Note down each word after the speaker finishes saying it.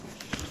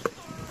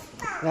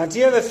Now, do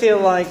you ever feel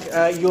like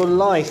your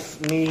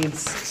life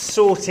needs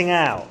sorting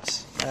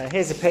out?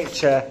 Here's a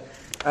picture,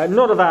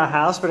 not of our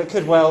house, but it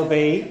could well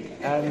be.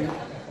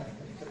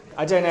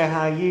 I don't know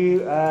how you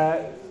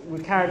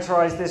would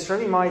characterise this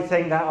room. You might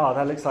think that,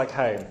 that looks like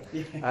home.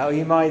 Or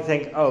you might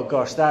think, oh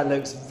gosh, that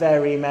looks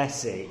very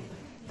messy.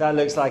 That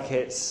looks like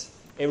it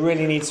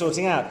really needs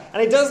sorting out.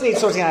 And it does need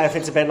sorting out if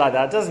it's a bit like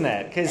that, doesn't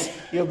it? Because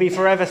you'll be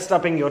forever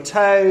stubbing your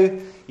toe,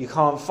 you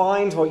can't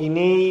find what you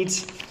need.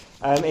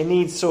 It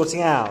needs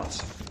sorting out.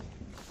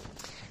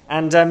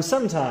 And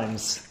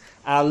sometimes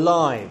our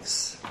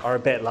lives are a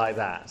bit like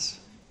that.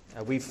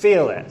 We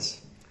feel it,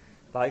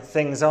 like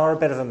things are a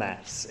bit of a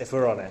mess, if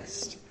we're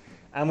honest.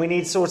 And we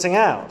need sorting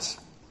out.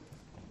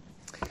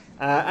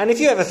 And if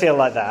you ever feel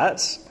like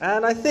that,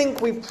 and I think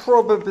we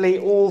probably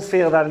all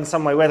feel that in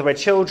some way, whether we're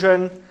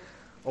children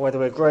or whether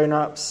we're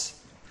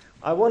grown-ups,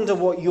 I wonder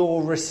what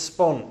your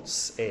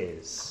response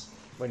is.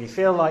 When you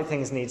feel like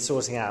things need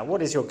sorting out,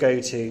 what is your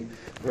go-to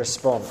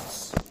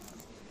response?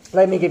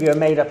 Let me give you a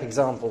made-up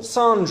example.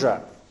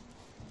 Sandra.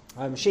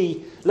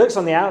 She looks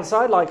on the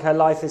outside like her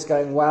life is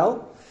going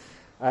well.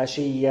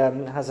 She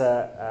has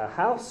a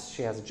house,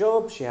 she has a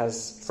job, she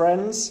has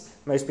friends.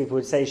 Most people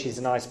would say she's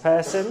a nice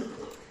person.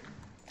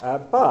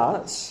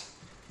 But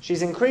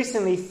she's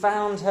increasingly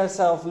found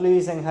herself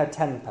losing her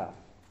temper,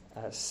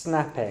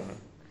 snapping.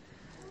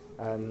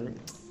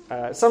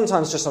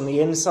 Sometimes just on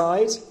the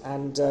inside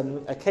and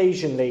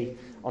occasionally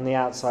on the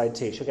outside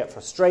too. She'll get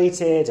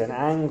frustrated and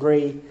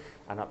angry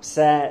and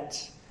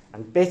upset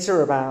and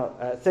bitter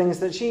about things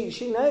that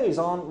she knows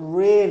aren't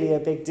really a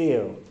big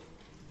deal.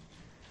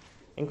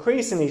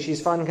 Increasingly,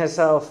 she's finding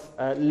herself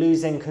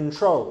losing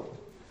control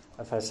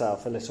of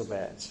herself a little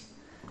bit.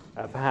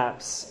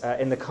 Perhaps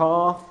in the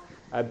car,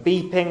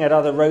 beeping at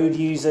other road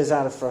users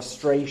out of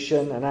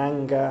frustration and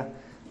anger,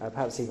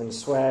 perhaps even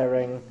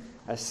swearing,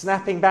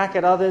 snapping back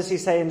at others who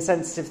say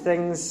insensitive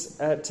things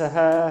to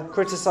her,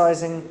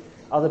 criticising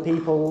other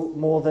people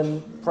more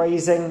than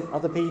praising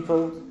other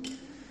people.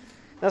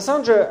 Now,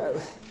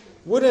 Sandra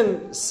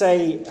wouldn't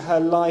say her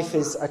life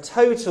is a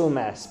total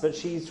mess, but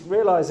she's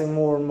realising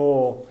more and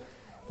more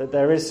that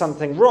there is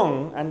something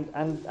wrong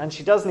and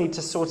she does need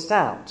to sort it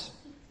out.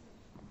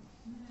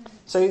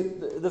 So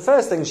the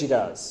first thing she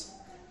does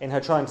in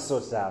her trying to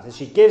sort it out is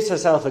she gives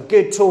herself a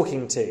good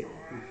talking to.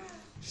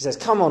 She says,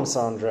 come on,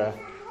 Sandra,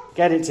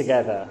 get it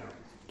together,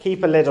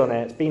 keep a lid on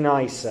it, be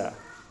nicer.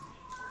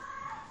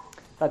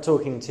 That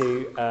talking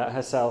to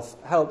herself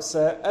helps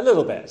a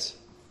little bit.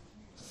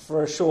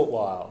 For a short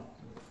while.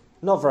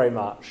 Not very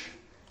much,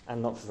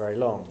 and not for very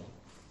long.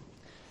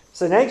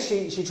 So next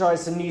she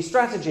tries some new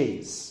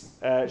strategies.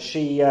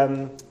 She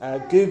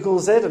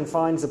Googles it and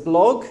finds a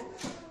blog,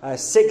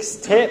 6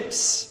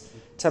 tips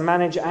to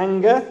manage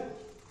anger.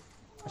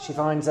 She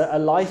finds a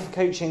life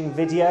coaching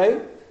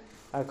video,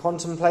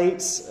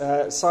 contemplates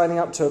signing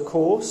up to a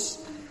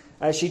course.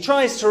 She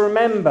tries to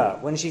remember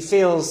when she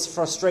feels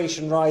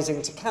frustration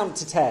rising to count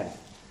to 10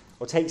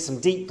 or take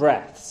some deep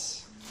breaths.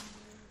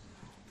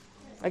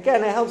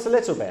 Again, it helps a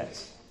little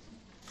bit,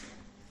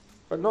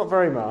 but not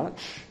very much,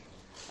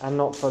 and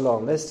not for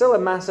long. There's still a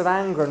massive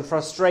anger and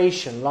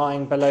frustration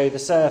lying below the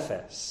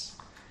surface.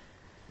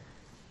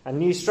 And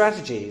new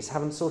strategies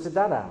haven't sorted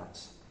that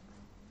out.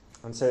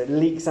 And so it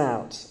leaks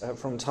out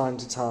from time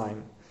to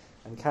time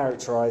and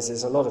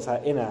characterises a lot of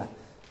her inner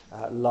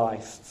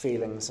life,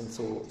 feelings and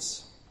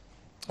thoughts.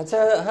 And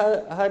so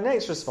her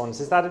next response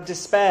is that of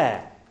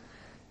despair.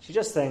 She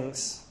just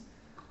thinks,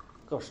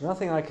 gosh,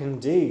 nothing I can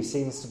do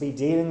seems to be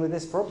dealing with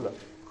this problem.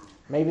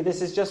 Maybe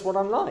this is just what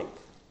I'm like.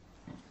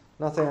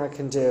 Nothing I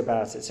can do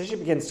about it. So she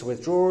begins to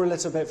withdraw a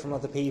little bit from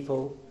other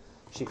people.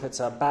 She puts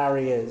up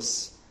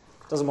barriers,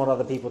 doesn't want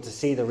other people to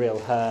see the real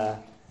her,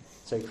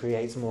 so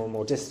creates more and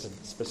more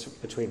distance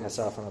between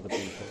herself and other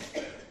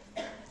people.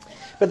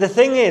 But the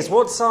thing is,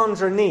 what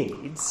Sandra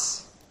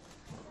needs,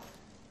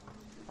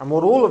 and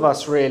what all of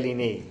us really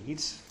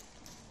need,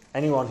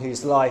 anyone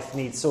whose life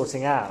needs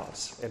sorting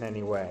out in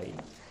any way,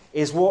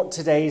 is what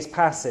today's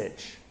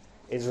passage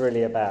is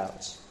really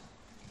about.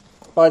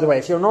 By the way,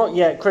 if you're not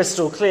yet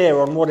crystal clear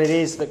on what it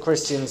is that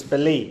Christians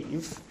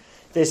believe,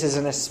 this is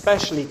an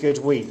especially good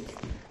week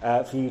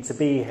for you to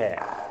be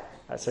here.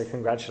 So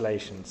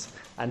congratulations.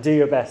 And do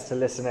your best to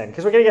listen in,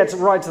 because we're going to get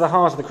right to the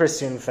heart of the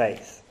Christian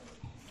faith,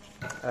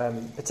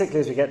 particularly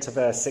as we get to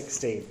verse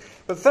 16.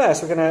 But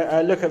first, we're going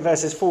to look at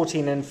verses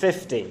 14 and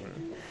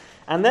 15.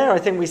 And there I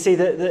think we see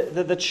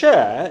that the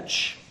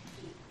church,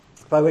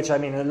 by which I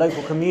mean a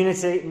local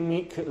community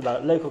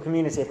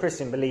of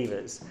Christian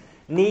believers,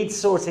 needs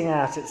sorting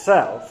out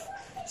itself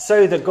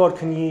so that God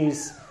can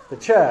use the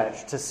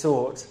church to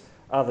sort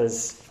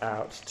others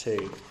out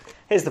too.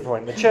 Here's the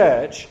point. The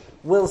church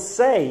will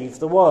save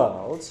the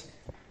world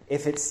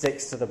if it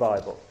sticks to the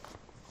Bible.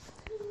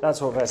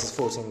 That's what verses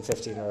 14 and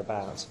 15 are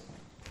about.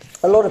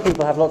 A lot of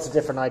people have lots of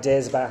different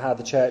ideas about how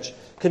the church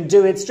can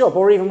do its job,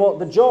 or even what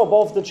the job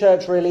of the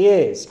church really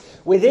is.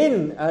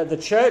 Within the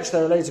church,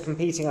 there are loads of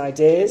competing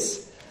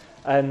ideas.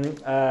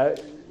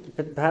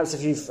 Perhaps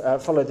if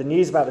you've followed the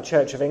news about the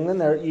Church of England,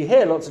 you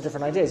hear lots of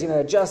different ideas,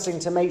 adjusting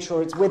to make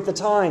sure it's with the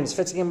times,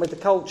 fitting in with the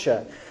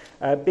culture,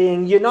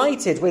 being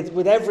united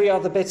with every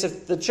other bit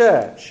of the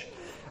church.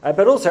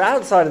 But also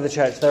outside of the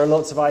church, there are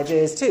lots of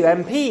ideas too.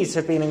 MPs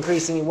have been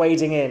increasingly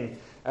wading in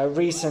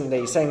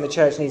recently, saying the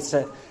church needs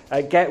to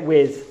get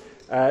with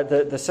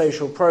the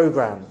social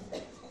programme.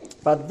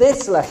 But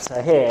this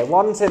letter here,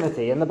 1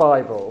 Timothy in the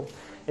Bible,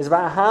 is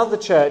about how the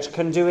church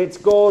can do its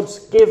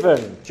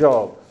God's-given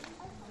job,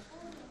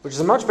 which is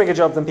a much bigger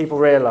job than people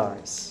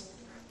realise,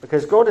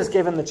 because God has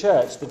given the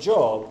church the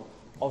job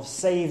of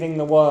saving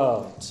the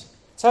world.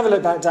 Let's have a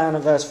look back down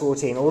at verse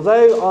 14.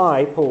 Although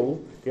I,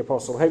 Paul, the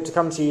apostle, hope to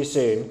come to you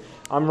soon,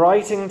 I'm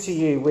writing to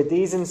you with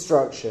these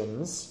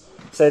instructions,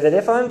 so that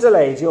if I'm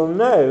delayed, you'll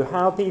know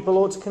how people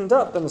ought to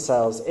conduct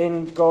themselves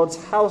in God's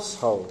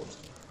household,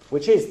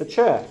 which is the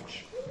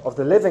church of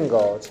the living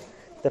God,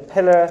 the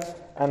pillar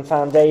and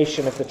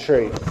foundation of the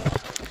truth.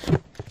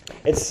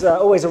 It's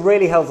always a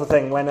really helpful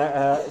thing when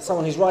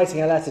someone who's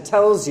writing a letter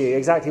tells you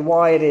exactly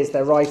why it is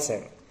they're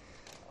writing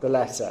the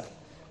letter,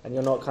 and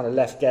you're not kind of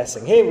left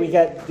guessing. Here we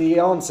get the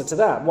answer to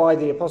that, why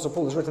the Apostle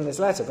Paul has written this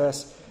letter.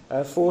 Verse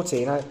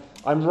 14,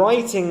 I'm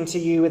writing to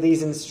you with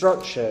these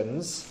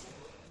instructions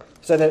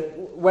so that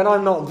when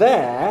I'm not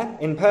there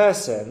in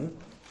person,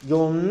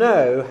 you'll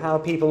know how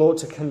people ought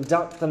to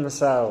conduct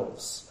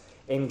themselves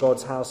in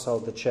God's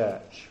household, the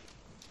church.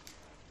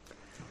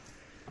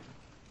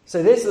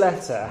 So this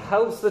letter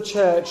helps the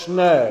church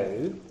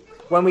know,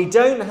 when we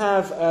don't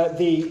have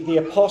the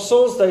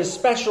apostles, those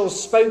special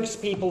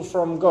spokespeople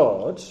from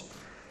God,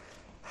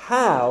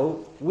 how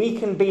we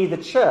can be the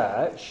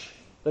church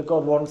that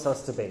God wants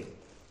us to be.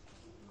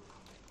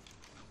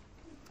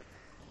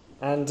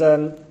 And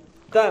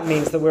that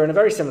means that we're in a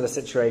very similar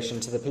situation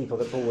to the people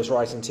that Paul was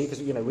writing to,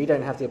 because we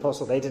don't have the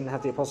apostles, they didn't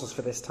have the apostles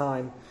for this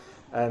time.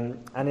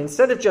 And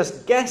instead of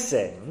just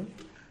guessing,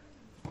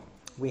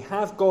 we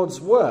have God's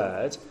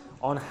word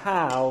on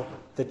how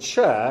the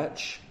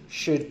church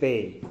should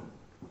be.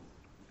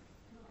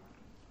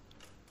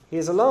 He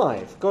is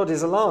alive. God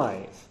is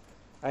alive.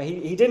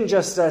 He didn't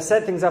just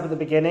set things up at the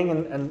beginning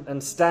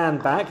and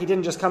stand back. He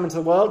didn't just come into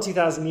the world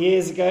 2,000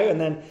 years ago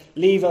and then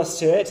leave us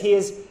to it. He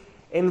is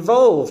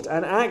involved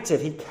and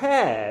active. He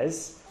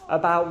cares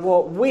about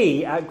what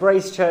we at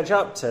Grace Church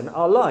Upton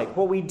are like,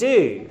 what we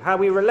do, how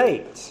we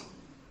relate.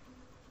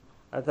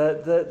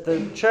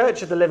 The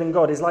Church of the Living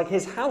God is like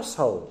his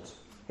household,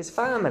 his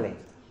family.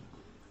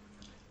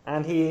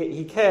 And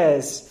he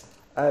cares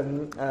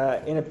in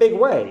a big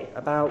way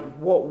about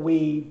what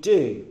we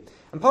do.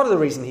 And part of the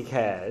reason he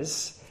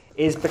cares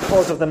is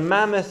because of the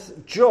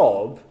mammoth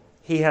job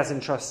he has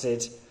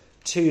entrusted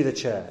to the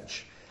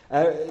church.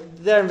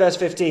 There in verse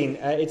 15,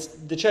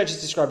 the church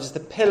is described as the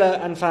pillar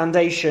and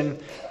foundation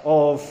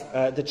of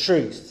the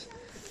truth.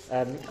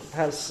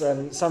 Perhaps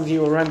some of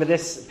you will remember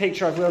this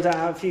picture I've wheeled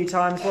out a few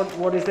times.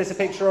 What is this a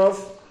picture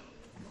of?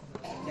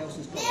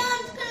 Nelson's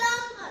column.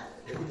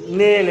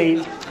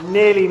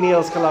 Nearly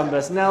Niels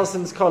Columbus.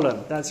 Nelson's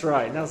column. That's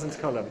right, Nelson's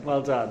column.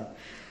 Well done.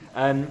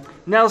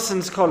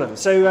 Nelson's column.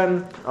 So,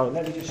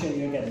 let me just show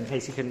you again in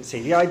case you couldn't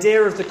see. The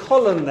idea of the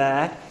column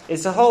there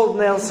is to hold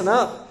Nelson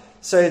up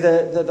so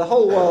that the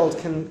whole world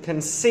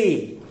can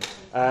see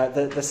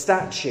the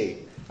statue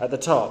at the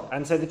top.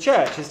 And so the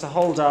church is to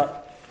hold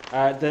up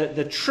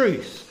the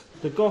truth,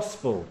 the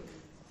gospel,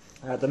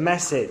 the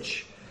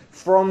message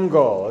from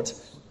God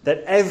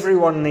that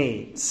everyone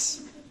needs.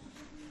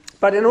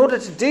 But in order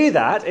to do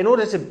that, in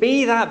order to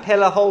be that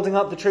pillar holding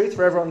up the truth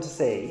for everyone to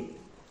see,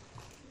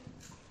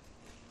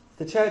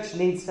 the church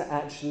needs to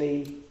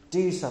actually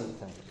do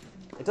something.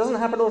 It doesn't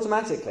happen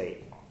automatically.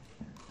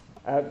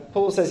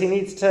 Paul says he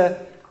needs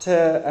to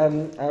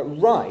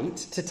write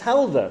to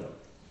tell them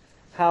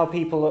how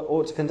people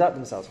ought to conduct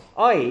themselves.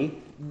 I.e.,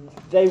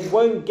 they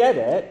won't get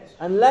it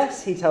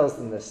unless he tells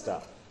them this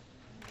stuff.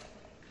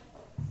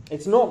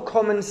 It's not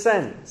common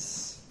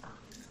sense.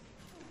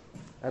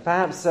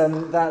 Perhaps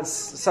that's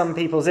some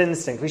people's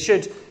instinct. We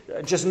should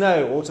just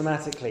know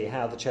automatically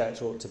how the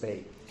church ought to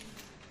be.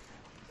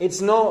 It's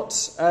not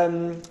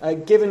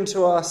given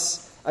to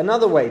us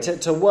another way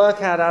to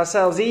work out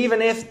ourselves,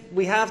 even if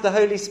we have the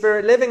Holy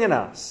Spirit living in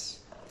us.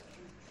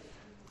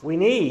 We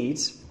need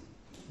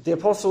the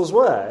apostles'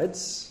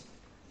 words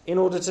in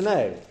order to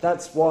know.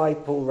 That's why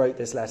Paul wrote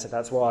this letter.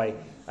 That's why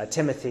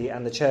Timothy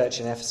and the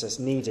church in Ephesus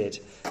needed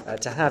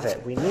to have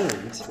it. We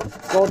need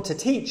God to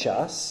teach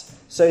us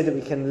so that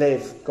we can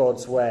live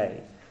God's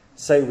way,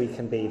 so we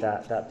can be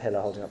that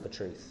pillar holding up the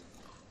truth.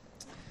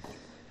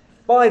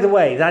 By the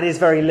way, that is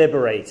very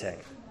liberating.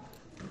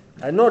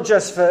 Not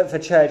just for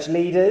church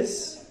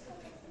leaders,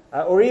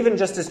 or even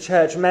just as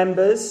church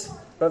members,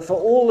 but for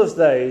all of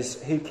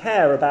those who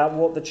care about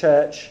what the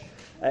church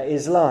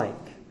is like.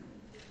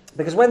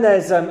 Because when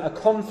there's a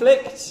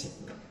conflict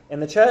in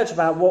the church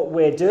about what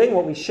we're doing,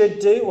 what we should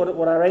do,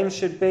 what our aim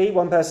should be,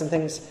 one person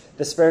thinks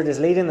the Spirit is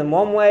leading them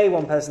one way,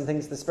 one person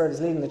thinks the Spirit is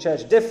leading the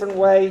church a different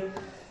way.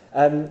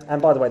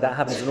 And by the way, that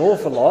happens an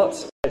awful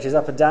lot. Churches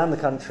up and down the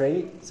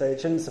country, so it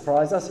shouldn't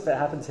surprise us if it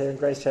happens here in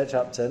Grace Church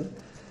Upton.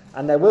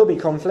 and there will be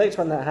conflict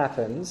when that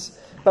happens,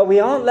 but we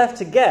aren't left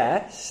to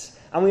guess,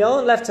 and we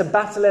aren't left to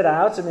battle it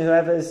out, and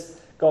whoever's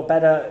got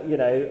better,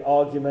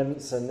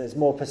 arguments and is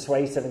more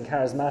persuasive and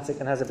charismatic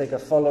and has a bigger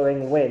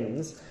following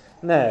wins.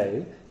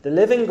 No, the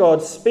living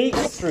God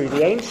speaks through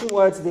the ancient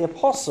words of the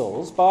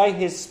apostles by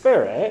his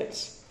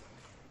Spirit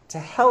to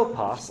help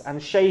us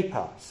and shape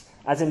us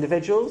as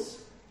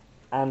individuals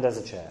and as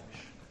a church.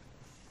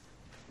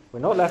 We're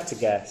not left to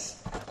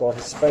guess. God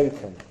has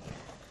spoken.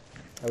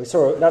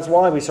 That's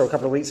why we saw a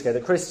couple of weeks ago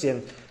that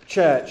Christian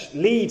church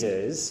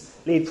leaders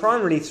lead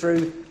primarily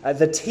through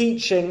the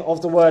teaching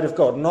of the Word of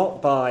God,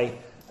 not by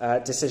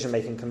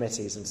decision-making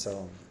committees and so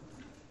on.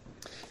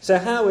 So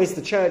how is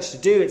the church to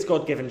do its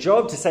God-given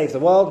job to save the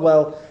world?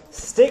 Well,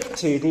 stick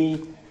to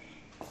the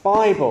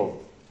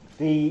Bible,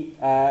 the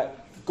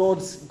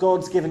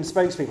God's given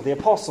spokespeople, the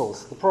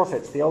apostles, the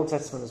prophets, the Old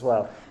Testament as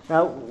well.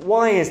 Now,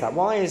 why is that?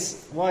 Why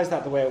is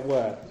that the way it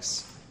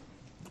works?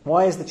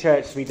 Why is the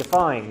church to be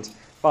defined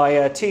by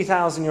a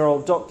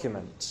 2,000-year-old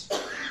document?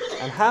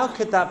 And how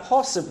could that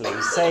possibly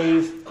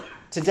save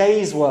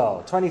today's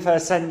world,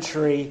 21st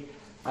century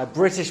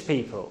British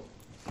people?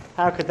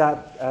 How could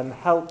that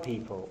help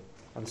people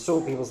and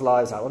sort people's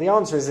lives out? Well, the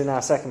answer is in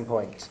our second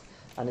point,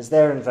 and it's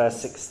there in verse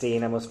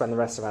 16, and we'll spend the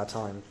rest of our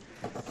time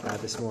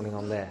this morning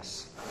on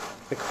this.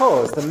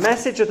 Because the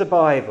message of the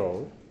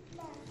Bible,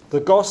 the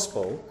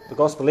gospel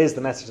is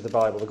the message of the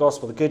Bible, the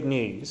gospel, the good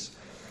news,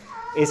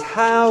 is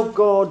how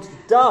God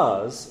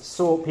does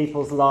sort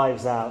people's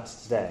lives out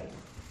today.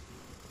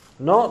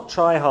 Not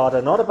try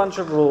harder, not a bunch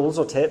of rules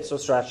or tips or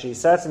strategies,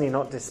 certainly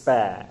not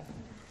despair,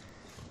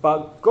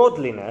 but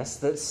godliness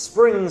that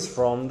springs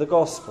from the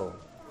gospel.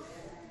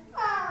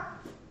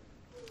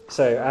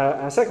 So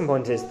our second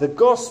point is the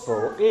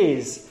gospel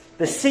is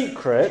the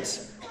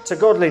secret to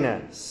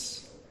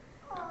godliness.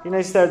 You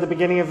notice there at the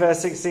beginning of verse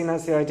 16,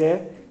 that's the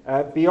idea.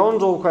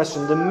 Beyond all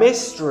question, the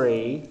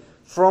mystery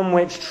from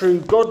which true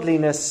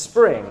godliness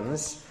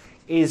springs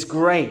is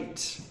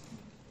great.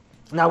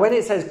 Now, when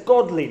it says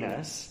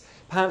godliness,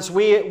 perhaps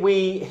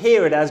we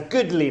hear it as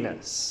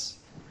goodliness.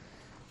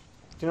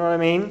 Do you know what I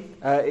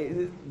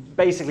mean?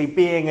 Basically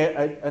being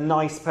a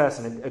nice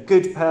person, a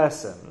good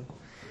person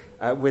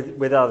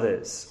with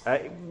others.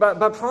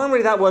 But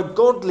primarily that word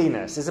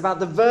godliness is about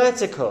the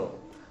vertical,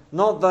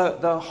 not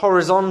the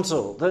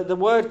horizontal. The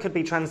word could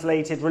be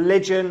translated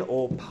religion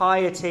or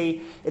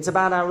piety. It's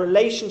about our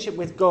relationship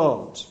with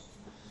God.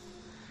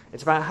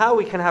 It's about how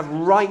we can have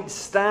right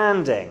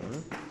standing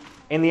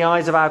in the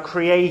eyes of our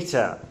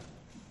Creator.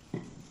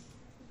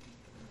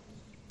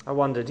 I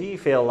wonder, do you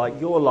feel like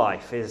your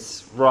life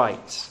is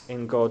right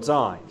in God's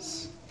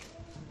eyes?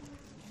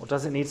 Or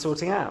does it need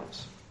sorting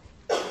out?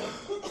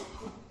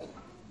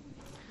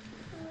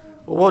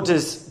 Well, what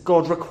does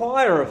God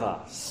require of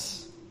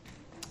us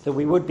that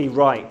we would be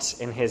right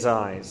in his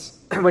eyes?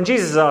 When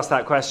Jesus is asked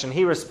that question,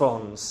 he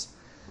responds,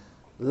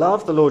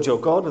 love the Lord your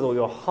God with all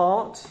your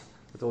heart,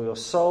 with all your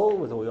soul,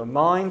 with all your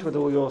mind, with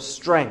all your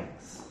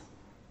strength.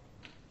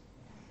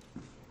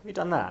 Have you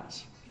done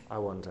that? I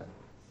wonder.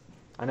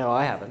 I know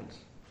I haven't.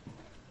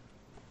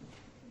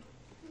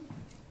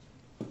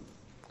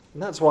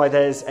 And that's why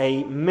there's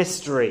a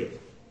mystery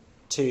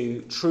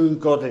to true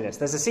godliness.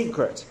 There's a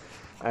secret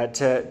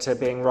to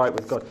being right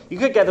with God. You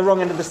could get the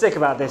wrong end of the stick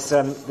about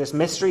this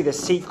mystery,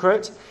 this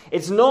secret.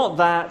 It's not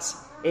that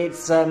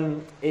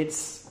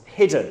it's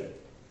hidden.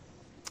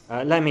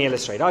 Let me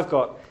illustrate. I've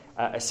got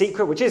a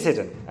secret which is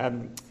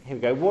hidden. Here we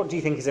go. What do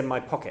you think is in my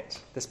pocket?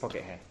 This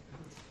pocket here.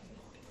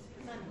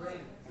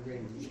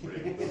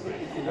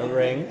 A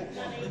ring.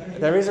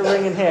 There is a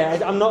ring in here.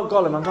 I'm not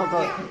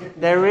Gollum.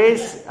 There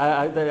is.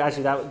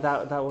 Actually,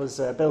 that was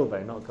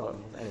Bilbo, not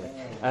Gollum.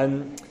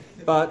 Anyway,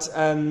 but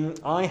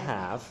I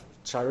have.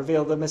 Shall I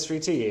reveal the mystery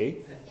to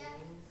you?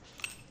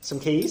 Some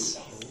keys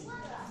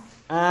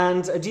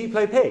and a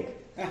Duplo pig.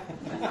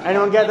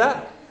 Anyone get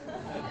that?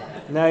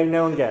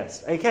 No one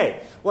guessed.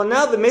 Okay. Well,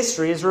 now the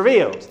mystery is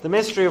revealed. The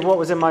mystery of what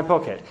was in my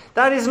pocket.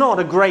 That is not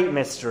a great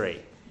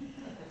mystery.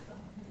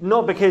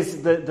 Not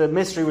because the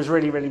mystery was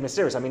really, really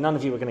mysterious. I mean, none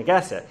of you were going to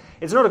guess it.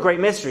 It's not a great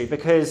mystery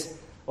because,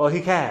 well,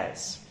 who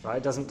cares, right?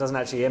 It doesn't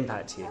actually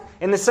impact you.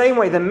 In the same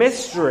way, the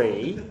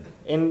mystery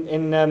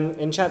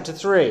in chapter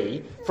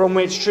 3, from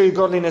which true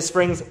godliness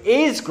springs,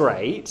 is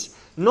great,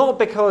 not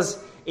because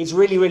it's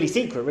really, really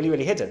secret, really,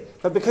 really hidden,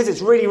 but because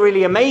it's really,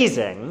 really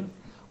amazing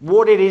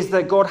what it is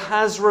that God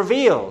has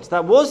revealed.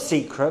 That was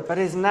secret, but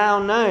is now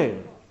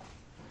known. Do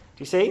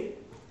you see?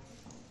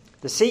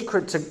 The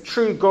secret to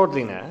true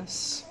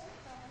godliness...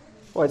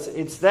 Well,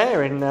 it's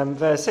there in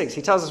verse 6.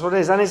 He tells us what it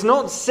is. And it's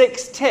not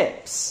 6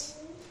 tips.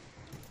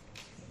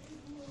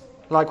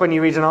 Like when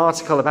you read an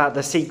article about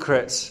the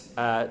secret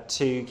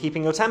to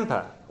keeping your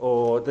temper,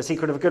 or the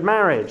secret of a good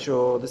marriage,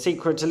 or the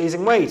secret to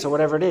losing weight, or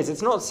whatever it is.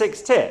 It's not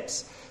 6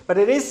 tips, but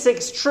it is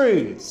 6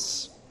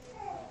 truths.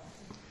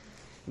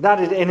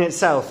 That in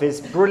itself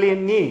is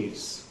brilliant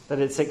news, that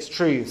it's 6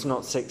 truths,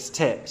 not 6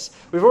 tips.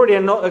 We've already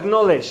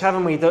acknowledged,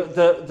 haven't we,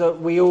 that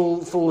we all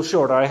fall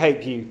short. I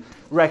hope you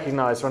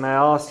recognise when I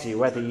asked you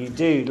whether you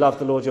do love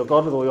the Lord your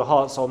God with all your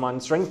heart, soul, mind,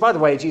 and strength. By the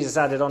way, Jesus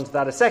added onto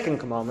that a second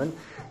commandment: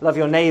 love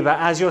your neighbour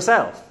as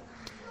yourself.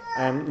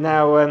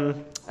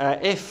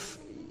 If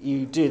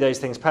you do those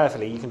things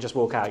perfectly, you can just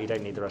walk out. You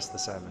don't need the rest of the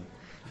sermon.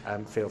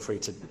 Feel free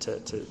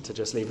to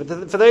just leave.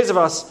 But for those of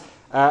us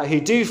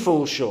who do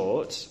fall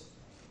short,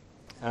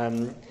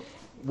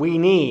 we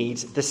need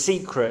the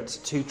secret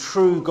to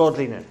true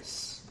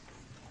godliness.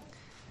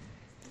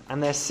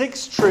 And there's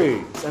 6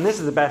 truths, and this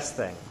is the best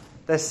thing.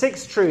 There's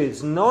 6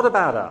 truths not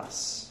about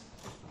us,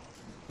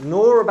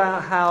 nor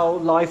about how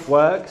life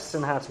works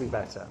and how to be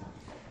better.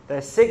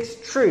 There's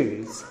 6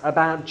 truths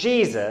about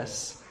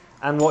Jesus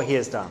and what he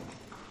has done.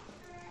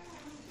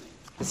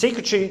 The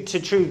secret to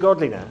true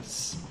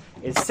godliness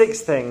is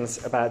 6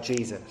 things about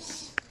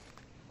Jesus.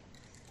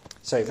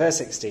 So, verse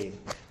 16.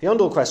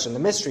 Beyond all question, the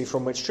mystery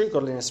from which true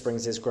godliness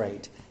springs is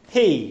great.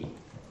 He,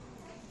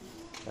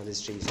 that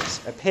is Jesus,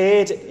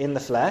 appeared in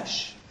the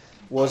flesh,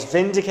 was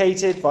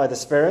vindicated by the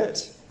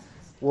Spirit,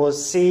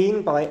 was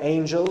seen by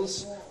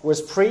angels,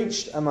 was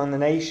preached among the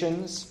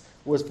nations,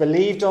 was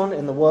believed on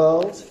in the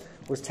world,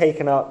 was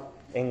taken up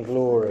in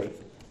glory.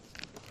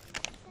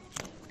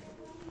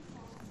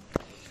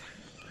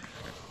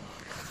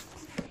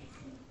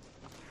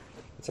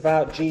 It's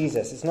about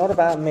Jesus. It's not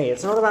about me.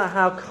 It's not about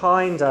how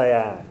kind I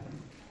am.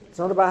 It's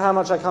not about how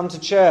much I come to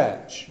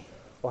church,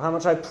 or how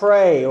much I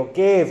pray, or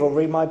give, or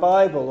read my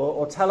Bible,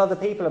 or tell other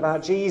people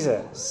about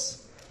Jesus.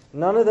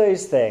 None of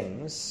those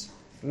things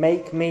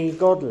make me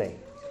godly.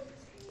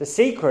 The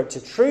secret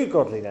to true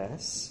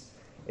godliness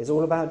is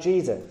all about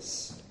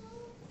Jesus.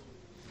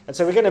 And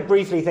so we're going to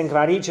briefly think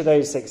about each of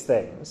those 6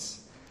 things,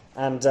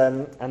 and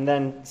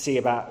then see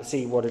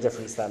what a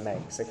difference that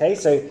makes. Okay,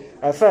 so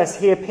first,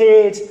 he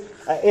appeared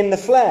in the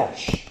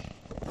flesh.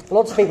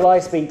 Lots of people I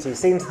speak to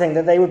seem to think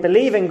that they would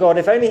believe in God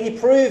if only he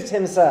proved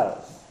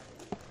himself.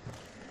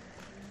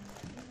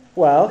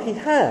 Well, he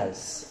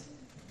has.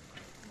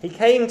 He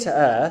came to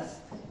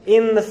earth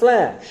in the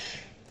flesh.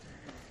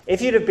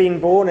 If you'd have been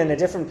born in a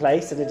different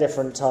place at a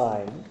different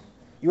time,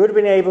 you would have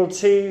been able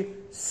to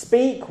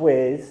speak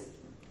with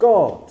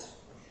God,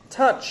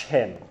 touch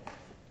him,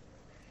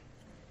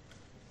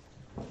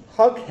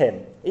 hug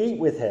him, eat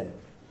with him.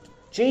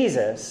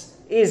 Jesus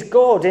is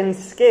God in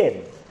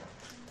skin.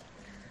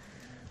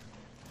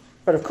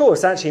 But of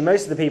course, actually,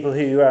 most of the people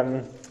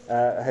who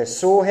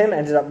saw him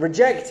ended up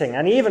rejecting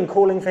and even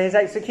calling for his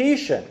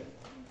execution,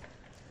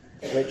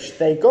 which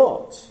they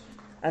got.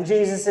 And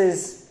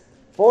Jesus'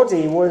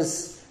 body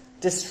was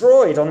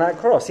destroyed on that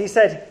cross. He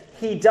said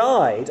he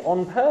died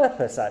on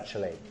purpose,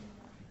 actually.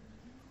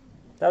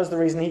 That was the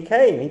reason he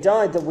came. He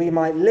died that we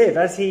might live.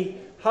 As he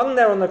hung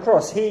there on the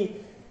cross, he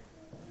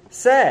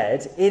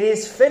said, "It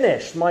is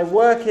finished. My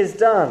work is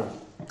done.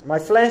 My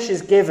flesh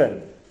is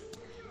given."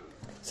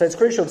 So it's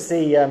crucial to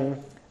see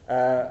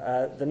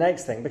the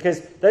next thing,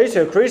 because those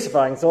who are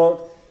crucifying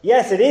thought,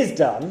 yes, it is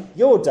done.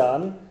 You're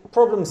done.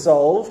 Problem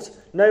solved.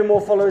 No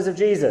more followers of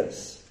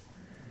Jesus.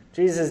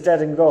 Jesus is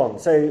dead and gone.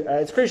 So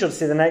it's crucial to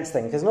see the next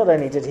thing, because not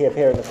only did he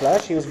appear in the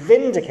flesh, he was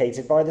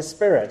vindicated by the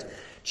Spirit.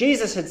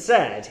 Jesus had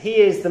said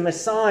he is the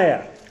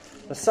Messiah,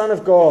 the Son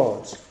of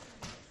God.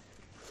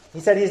 He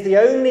said he's the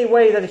only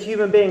way that a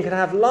human being can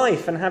have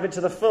life and have it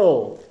to the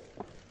full.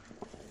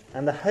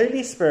 And the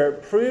Holy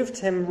Spirit proved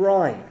him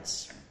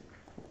right.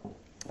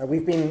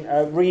 We've been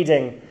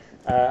reading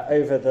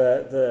over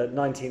the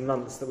 19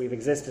 months that we've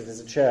existed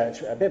as a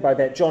church, bit by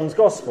bit, John's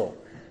Gospel,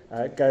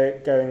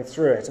 going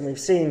through it. And we've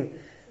seen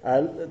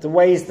the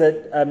ways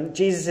that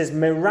Jesus'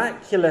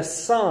 miraculous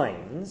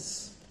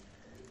signs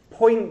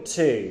point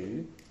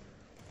to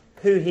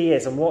who he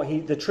is and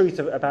the truth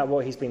about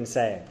what he's been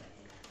saying.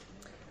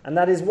 And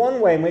that is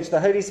one way in which the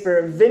Holy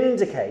Spirit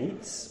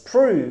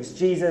proves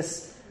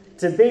Jesus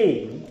to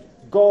be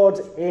God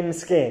in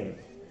skin,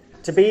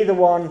 to be the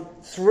one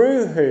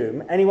through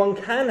whom anyone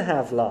can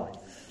have life.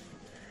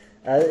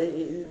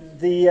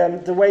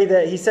 The way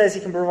that he says he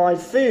can provide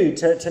food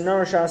to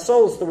nourish our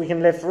souls so that we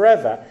can live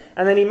forever,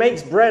 and then he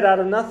makes bread out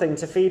of nothing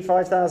to feed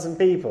 5,000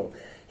 people.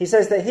 He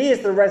says that he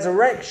is the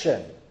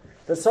resurrection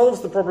that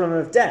solves the problem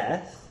of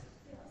death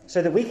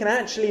so that we can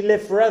actually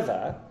live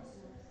forever.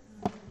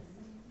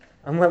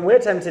 And when we're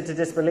tempted to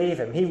disbelieve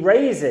him, he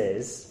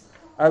raises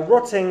a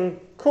rotting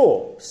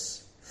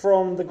corpse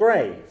from the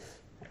grave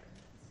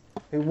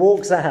who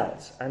walks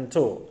out and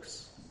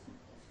talks.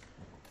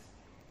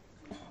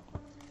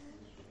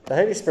 The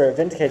Holy Spirit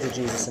vindicated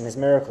Jesus in his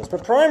miracles.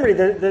 But primarily,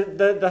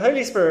 the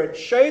Holy Spirit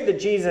showed that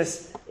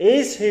Jesus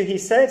is who he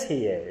said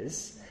he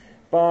is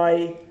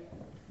by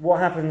what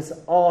happens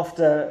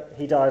after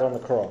he died on the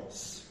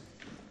cross.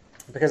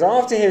 Because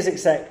after he was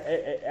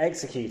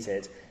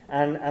executed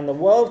and the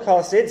world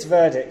cast its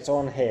verdict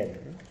on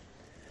him,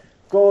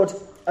 God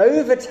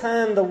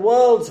overturned the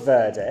world's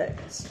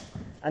verdict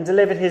and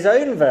delivered his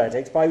own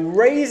verdict by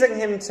raising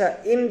him to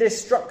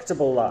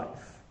indestructible life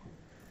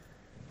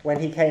when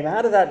he came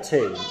out of that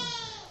tomb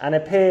and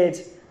appeared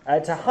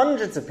to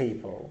hundreds of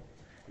people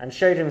and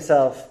showed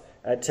himself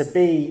to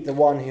be the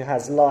one who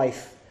has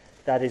life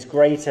that is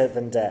greater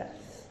than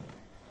death.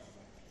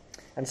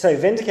 And so,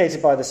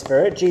 vindicated by the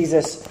Spirit,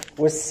 Jesus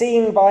was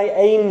seen by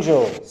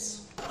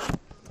angels.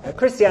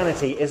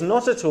 Christianity is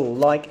not at all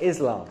like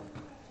Islam.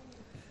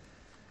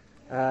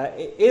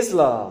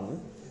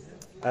 Islam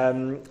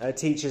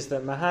teaches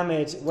that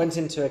Muhammad went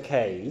into a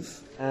cave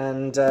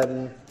and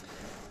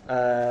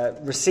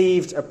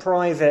received a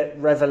private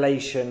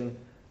revelation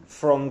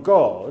from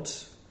God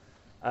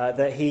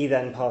that he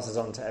then passes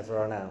on to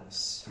everyone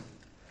else.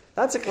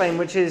 That's a claim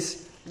which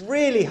is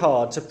really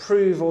hard to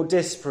prove or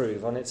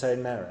disprove on its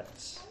own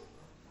merits,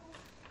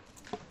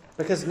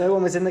 because no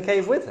one was in the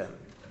cave with him.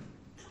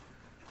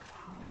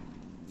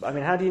 I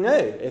mean, how do you know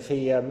if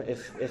he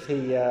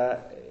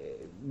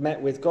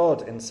met with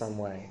God in some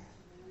way?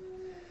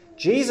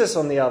 Jesus,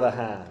 on the other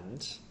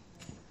hand,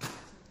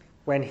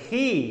 when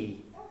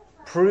he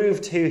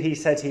proved who he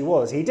said he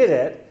was, he did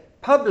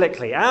it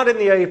publicly, out in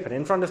the open,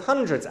 in front of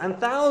hundreds and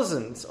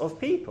thousands of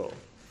people.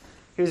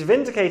 He was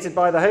vindicated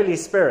by the Holy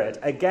Spirit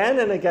again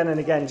and again and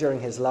again during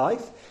his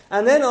life,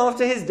 and then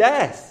after his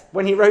death,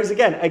 when he rose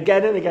again and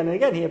again and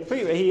again,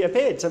 he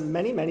appeared to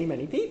many, many,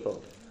 many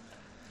people.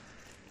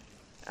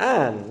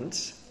 And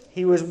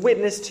he was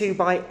witnessed to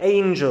by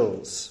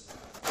angels.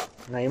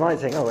 Now you might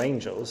think, oh,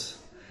 angels,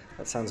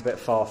 that sounds a bit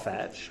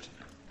far-fetched.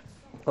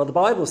 Well, the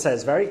Bible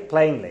says very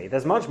plainly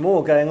there's much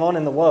more going on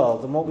in the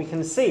world than what we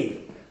can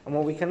see and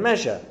what we can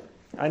measure.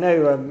 I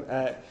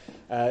know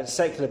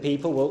secular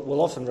people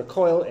will often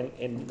recoil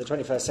in the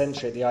 21st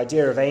century at the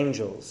idea of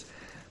angels.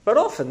 But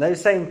often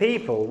those same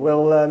people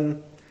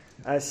will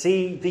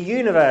see the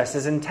universe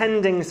as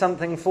intending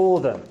something for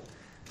them,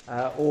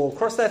 or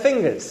cross their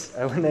fingers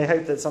when they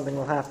hope that something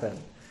will happen.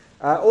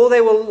 Or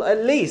they will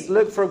at least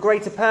look for a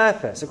greater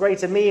purpose, a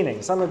greater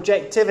meaning, some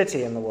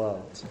objectivity in the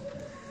world.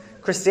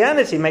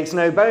 Christianity makes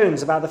no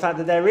bones about the fact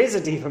that there is a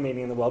deeper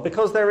meaning in the world,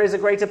 because there is a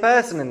greater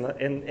person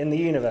in the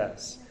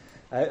universe,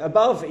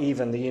 above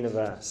even the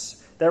universe.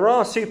 There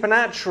are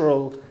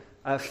supernatural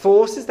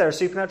forces, there are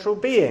supernatural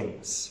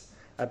beings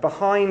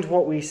behind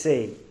what we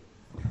see.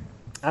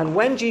 And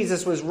when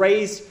Jesus was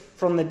raised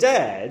from the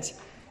dead,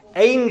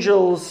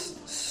 angels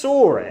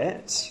saw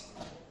it,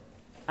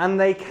 and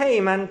they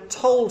came and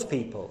told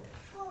people.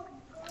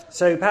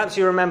 So perhaps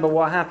you remember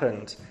what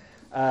happened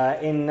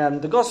in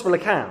the Gospel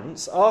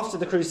accounts after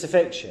the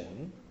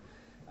crucifixion.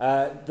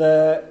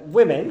 The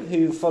women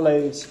who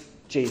followed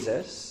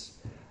Jesus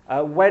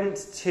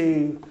went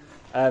to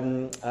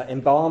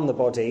embalm the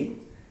body,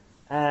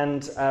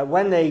 and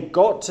when they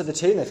got to the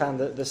tomb, they found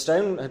that the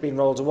stone had been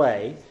rolled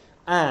away,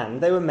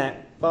 and they were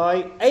met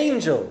by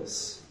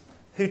angels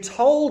who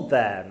told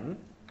them,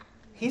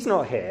 he's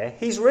not here,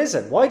 he's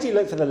risen. Why do you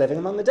look for the living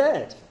among the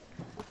dead?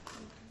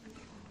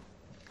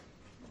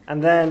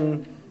 And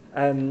then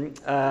again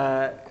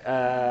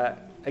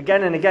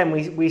and again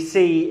we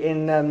see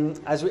in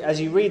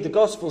as you read the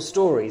gospel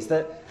stories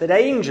that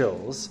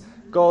angels,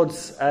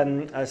 God's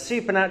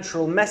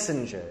supernatural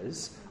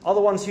messengers, are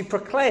the ones who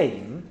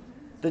proclaim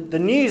the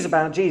news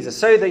about Jesus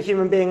so that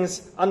human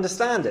beings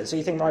understand it. So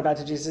you think right back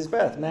to Jesus'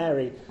 birth,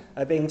 Mary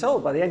being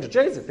told by the angel,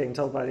 Joseph being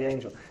told by the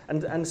angel,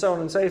 and so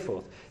on and so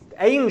forth.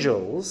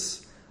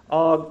 Angels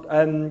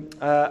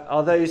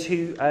are those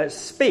who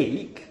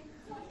speak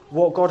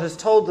what God has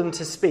told them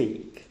to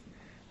speak,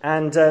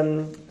 and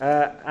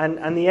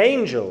the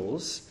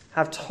angels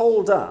have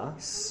told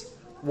us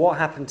what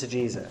happened to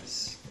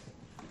Jesus.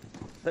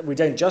 That we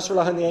don't just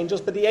rely on the angels,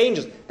 but the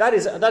angels. That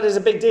is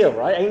a big deal,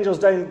 right? Angels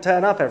don't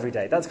turn up every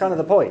day. That's kind of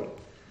the point.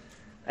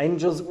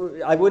 Angels.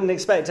 I wouldn't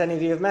expect any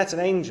of you have met an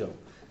angel.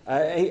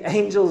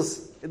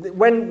 Angels.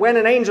 When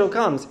an angel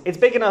comes, it's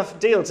a big enough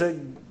deal to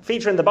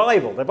feature in the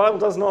Bible. The Bible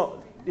does not,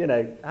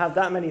 have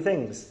that many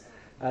things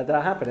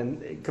that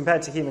happen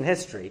compared to human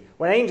history.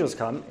 When angels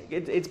come,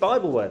 it's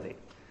Bible worthy.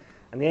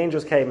 And the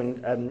angels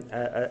came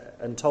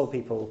and told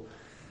people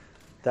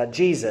that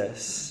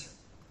Jesus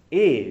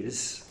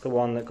is the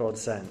one that God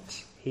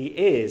sent. He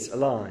is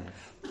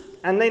alive.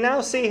 And they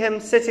now see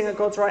him sitting at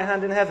God's right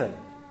hand in heaven.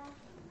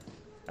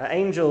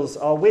 Angels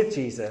are with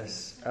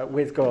Jesus,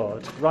 with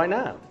God, right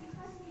now.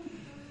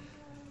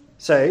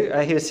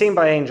 So he was seen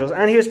by angels,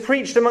 and he was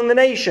preached among the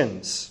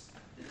nations.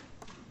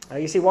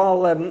 You see,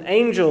 while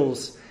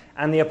angels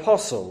and the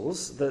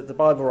apostles, the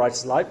Bible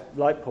writers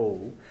like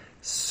Paul,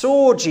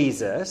 saw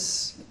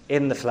Jesus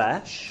in the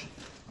flesh,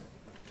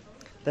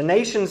 the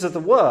nations of the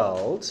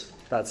world,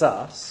 that's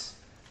us,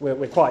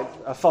 we're quite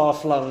a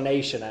far-flung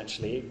nation,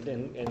 actually,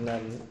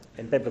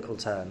 in biblical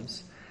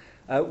terms,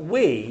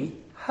 we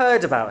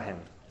heard about him.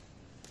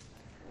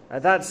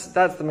 That's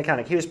the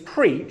mechanic. He was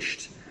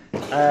preached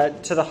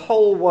to the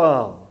whole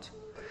world.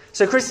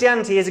 So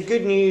Christianity is a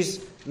good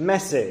news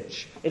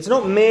message. It's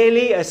not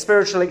merely a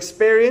spiritual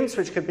experience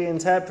which could be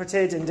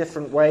interpreted in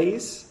different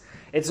ways.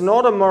 It's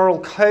not a moral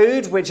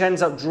code which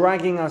ends up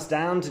dragging us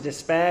down to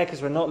despair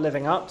because we're not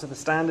living up to the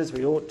standards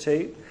we ought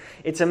to.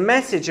 It's a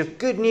message of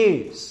good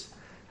news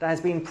that has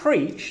been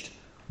preached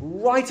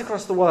right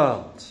across the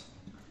world.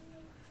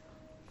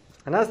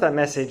 And as that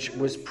message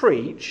was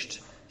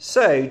preached,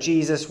 so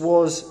Jesus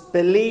was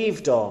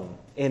believed on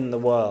in the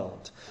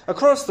world.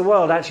 Across the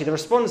world, actually, the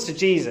response to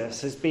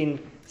Jesus has been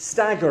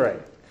staggering.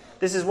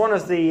 This is one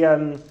of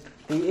the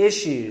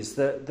issues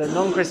that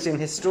non-Christian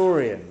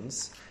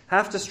historians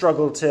have to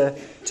struggle to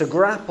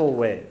grapple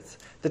with.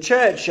 The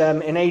church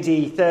in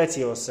AD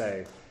 30 or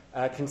so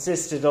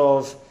consisted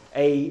of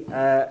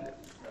a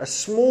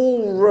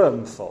small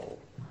room full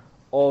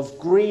of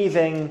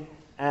grieving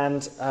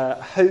and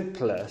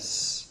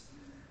hopeless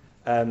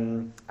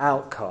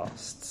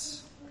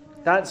outcasts.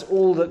 That's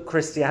all that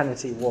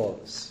Christianity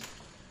was.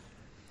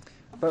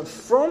 But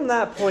from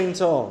that point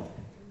on,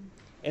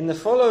 in the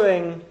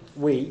following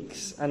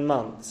weeks and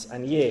months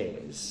and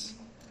years,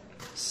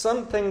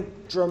 something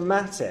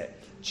dramatic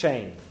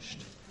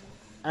changed.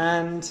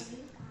 And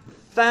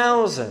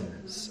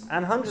thousands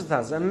and hundreds of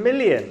thousands and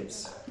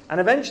millions and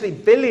eventually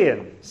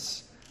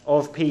billions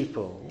of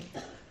people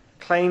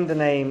claimed the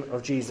name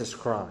of Jesus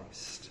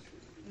Christ.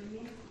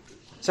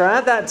 So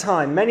at that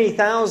time, many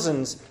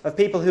thousands of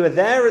people who were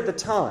there at the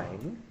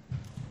time,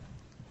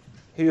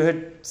 who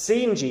had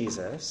seen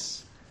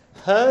Jesus,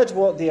 heard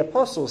what the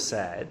apostles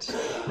said,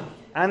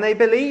 and they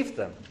believed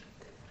them.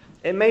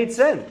 It made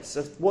sense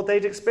of what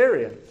they'd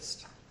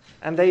experienced,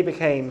 and they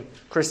became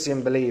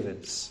Christian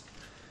believers.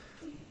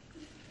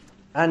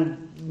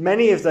 And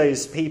many of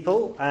those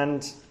people,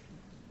 and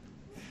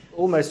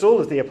almost all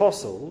of the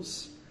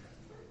apostles,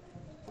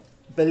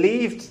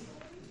 believed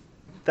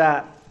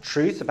that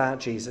truth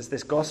about Jesus,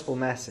 this gospel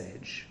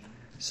message,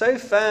 so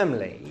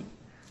firmly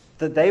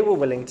that they were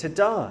willing to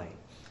die.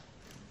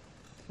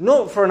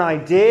 Not for an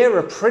idea,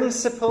 a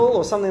principle,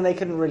 or something they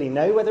couldn't really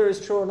know whether it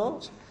was true or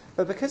not,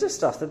 but because of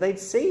stuff that they'd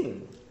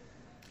seen.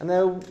 And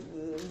they were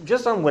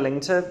just unwilling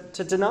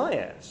to deny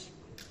it.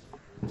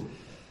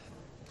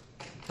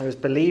 It was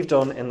believed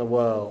on in the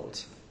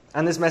world.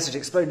 And this message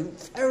exploded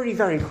very,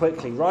 very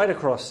quickly, right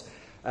across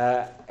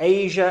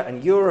Asia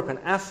and Europe and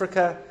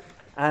Africa,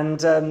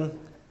 and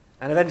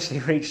eventually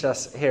reached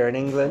us here in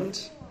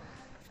England.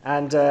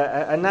 And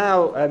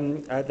now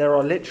there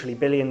are literally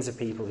billions of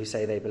people who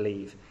say they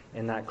believe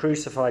in that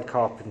crucified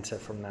carpenter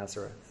from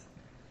Nazareth.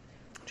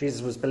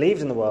 Jesus was believed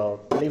on in the world,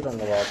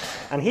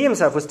 and he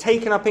himself was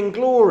taken up in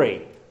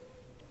glory.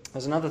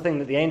 There's another thing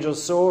that the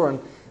angels saw, and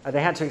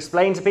they had to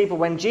explain to people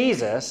when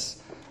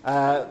Jesus,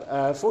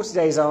 40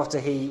 days after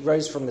he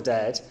rose from the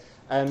dead,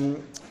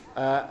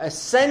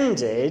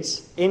 ascended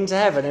into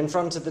heaven in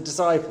front of the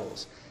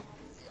disciples.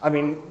 I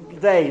mean,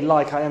 they,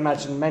 like I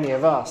imagine many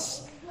of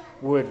us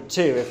would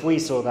too, if we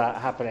saw that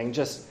happening,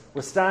 just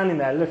were standing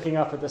there looking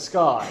up at the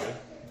sky,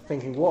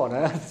 thinking, what on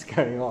earth is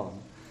going on?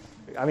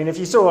 I mean, if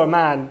you saw a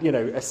man,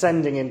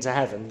 ascending into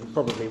heaven, you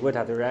probably would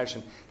have the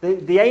reaction.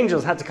 The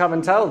angels had to come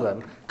and tell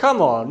them,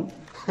 come on,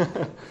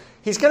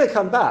 he's going to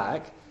come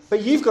back,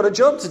 but you've got a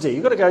job to do.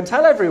 You've got to go and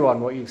tell everyone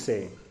what you've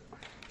seen.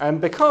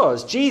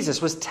 Because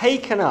Jesus was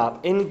taken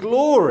up in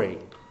glory.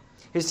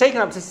 He was taken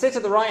up to sit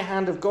at the right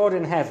hand of God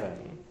in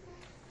heaven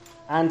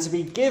and to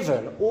be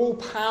given all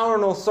power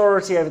and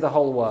authority over the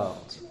whole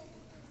world.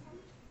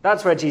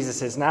 That's where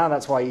Jesus is now.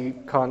 That's why you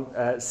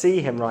can't see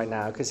him right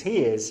now, because he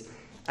is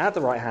at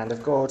the right hand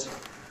of God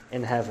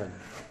in heaven.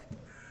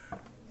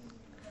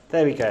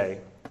 There we go.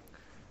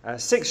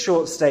 6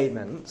 short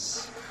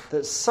statements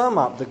that sum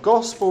up the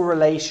gospel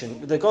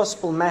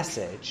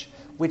message,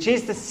 which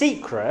is the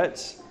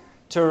secret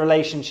to a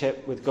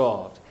relationship with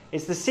God.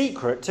 It's the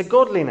secret to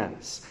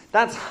godliness.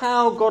 That's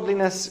how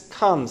godliness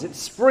comes. It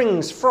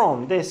springs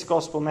from this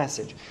gospel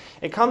message.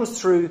 It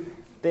comes through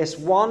this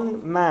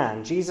one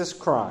man, Jesus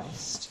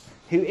Christ,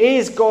 who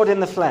is God in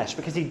the flesh,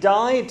 because he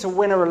died to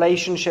win a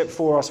relationship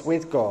for us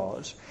with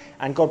God,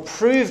 and God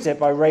proved it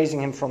by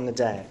raising him from the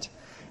dead.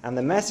 And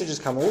the message has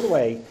come all the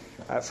way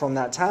from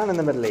that town in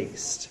the Middle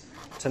East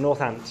to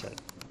Northampton,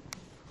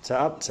 to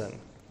Upton,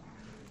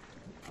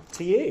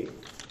 to you.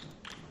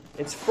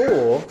 It's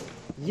for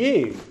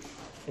you,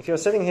 if you're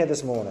sitting here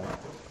this morning.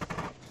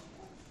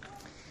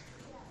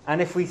 And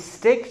if we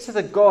stick to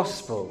the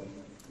gospel,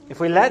 if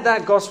we let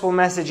that gospel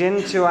message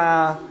into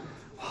our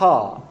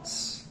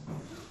hearts,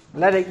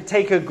 let it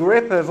take a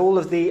grip of all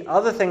of the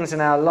other things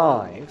in our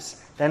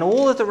lives, then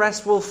all of the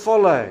rest will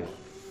follow.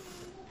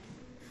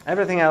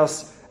 Everything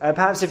else,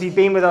 perhaps if you've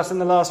been with us in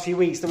the last few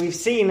weeks, that we've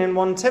seen in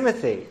 1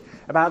 Timothy,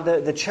 about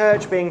the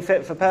church being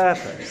fit for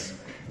purpose,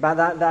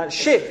 about that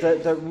ship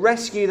that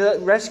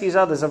rescues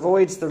others,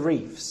 avoids the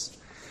reefs.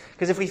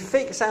 Because if we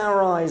fix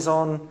our eyes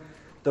on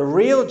the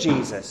real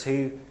Jesus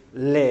who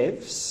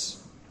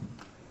lives,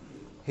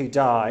 who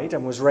died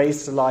and was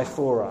raised to life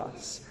for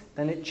us,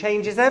 then it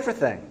changes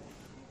everything.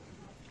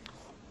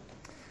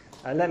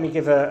 Let me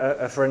give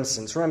a for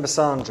instance. Remember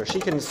Sandra? She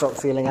couldn't stop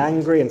feeling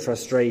angry and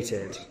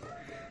frustrated.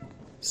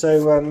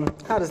 So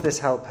how does this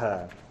help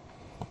her?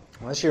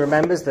 Well, she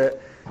remembers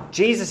that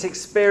Jesus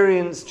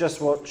experienced just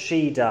what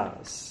she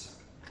does.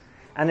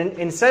 And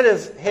instead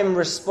of him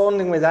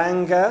responding with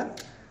anger,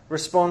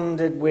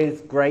 responded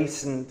with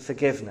grace and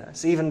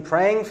forgiveness, even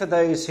praying for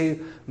those who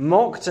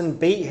mocked and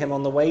beat him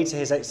on the way to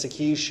his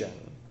execution.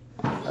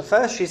 At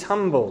first she's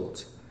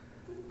humbled.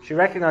 She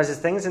recognizes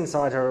things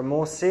inside her are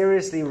more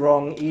seriously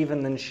wrong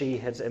even than she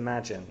had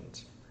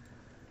imagined.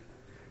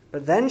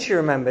 But then she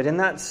remembered, in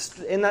that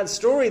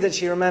story that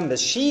she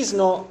remembers, she's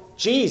not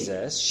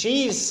Jesus.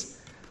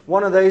 She's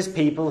one of those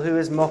people who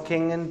is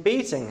mocking and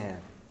beating him.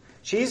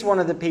 She's one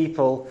of the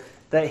people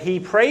that he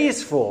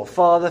prays for.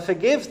 Father,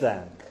 forgive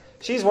them.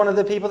 She's one of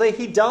the people that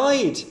he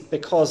died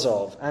because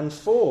of and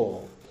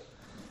for.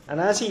 And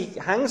as he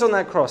hangs on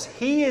that cross,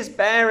 he is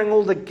bearing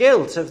all the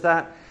guilt of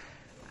that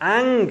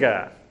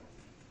anger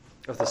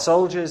of the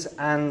soldiers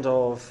and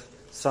of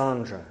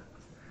Sandra.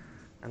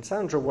 And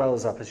Sandra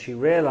wells up as she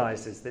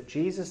realizes that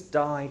Jesus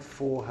died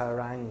for her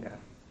anger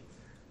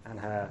and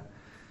her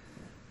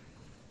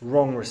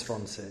wrong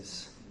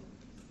responses.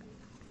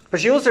 But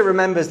she also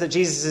remembers that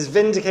Jesus is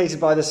vindicated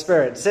by the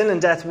Spirit. Sin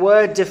and death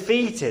were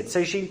defeated.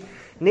 So she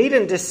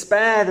needn't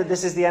despair that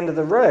this is the end of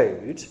the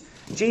road.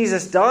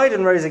 Jesus died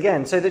and rose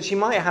again so that she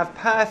might have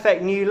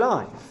perfect new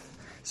life.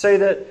 So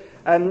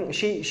that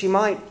she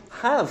might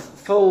have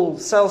full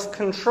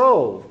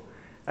self-control.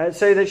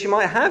 So that she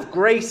might have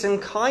grace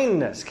and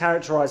kindness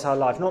characterize her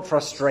life, not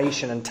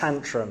frustration and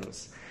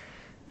tantrums.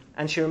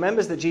 And she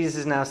remembers that Jesus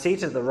is now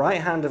seated at the right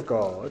hand of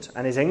God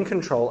and is in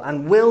control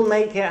and will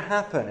make it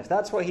happen. If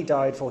that's what he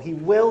died for, he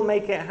will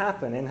make it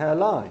happen in her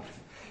life.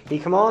 He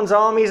commands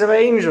armies of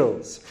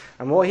angels,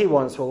 and what he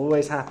wants will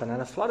always happen.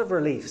 And a flood of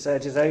relief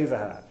surges over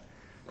her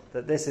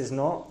that this is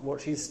not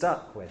what she's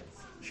stuck with.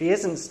 She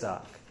isn't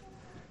stuck.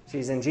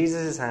 She's in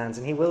Jesus' hands,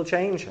 and he will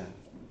change her.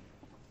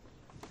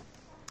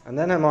 And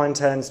then her mind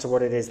turns to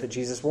what it is that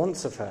Jesus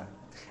wants of her.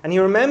 And he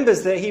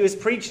remembers that he was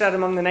preached at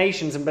among the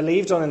nations and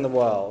believed on in the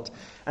world.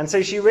 And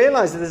so she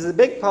realizes that there's a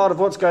big part of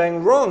what's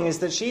going wrong is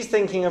that she's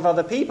thinking of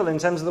other people in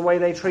terms of the way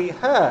they treat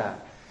her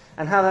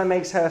and how that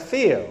makes her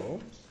feel,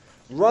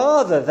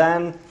 rather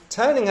than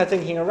turning her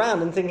thinking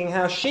around and thinking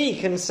how she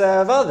can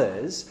serve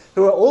others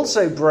who are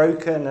also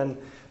broken and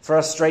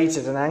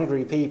frustrated and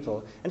angry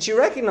people. And she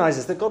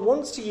recognizes that God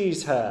wants to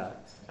use her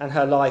and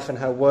her life and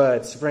her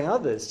words to bring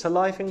others to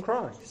life in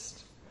Christ.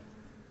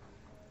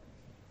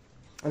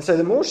 And so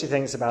the more she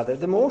thinks about it,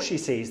 the more she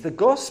sees the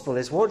gospel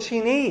is what she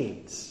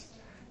needs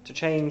to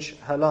change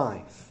her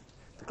life.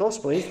 The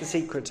gospel is the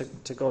secret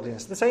to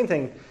godliness. The same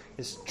thing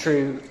is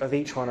true of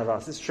each one of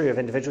us. It's true of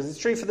individuals. It's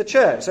true for the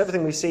church. So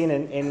everything we've seen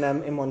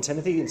in 1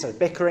 Timothy, instead of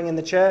bickering in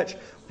the church,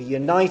 be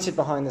united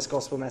behind this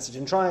gospel message.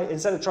 And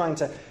instead of trying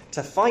to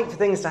fight for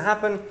things to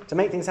happen, to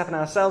make things happen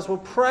ourselves, we'll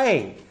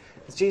pray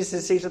as Jesus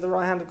is seated at the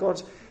right hand of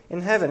God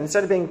in heaven.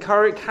 Instead of being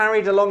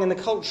carried along in the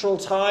cultural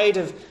tide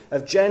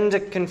of gender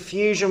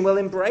confusion, we'll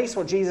embrace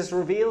what Jesus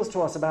reveals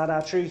to us about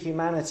our true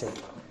humanity.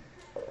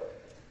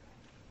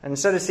 And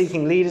instead of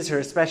seeking leaders who are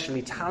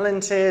especially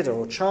talented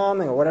or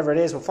charming or whatever it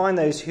is, we'll find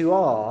those who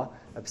are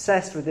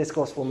obsessed with this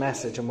gospel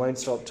message and won't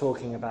stop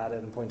talking about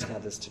it and pointing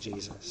others to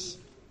Jesus.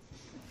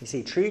 You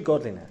see, true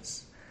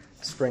godliness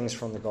springs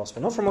from the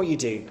gospel, not from what you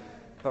do,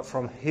 but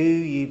from who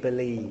you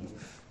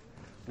believe,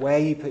 where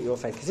you put your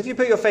faith. Because if you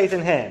put your faith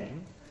in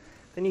him,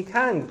 then you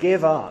can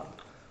give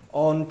up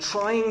on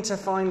trying to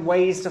find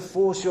ways to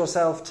force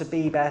yourself to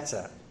be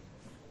better.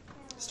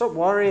 Stop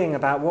worrying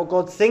about what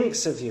God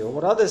thinks of you or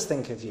what others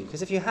think of you.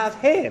 Because if you have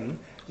him,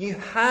 you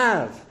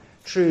have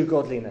true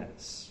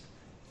godliness.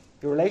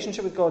 Your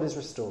relationship with God is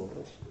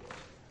restored.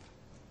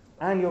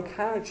 And your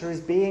character is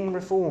being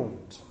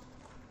reformed.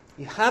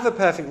 You have a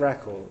perfect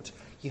record.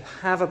 You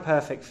have a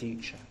perfect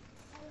future.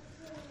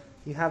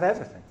 You have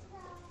everything.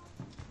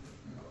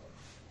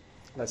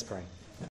 Let's pray.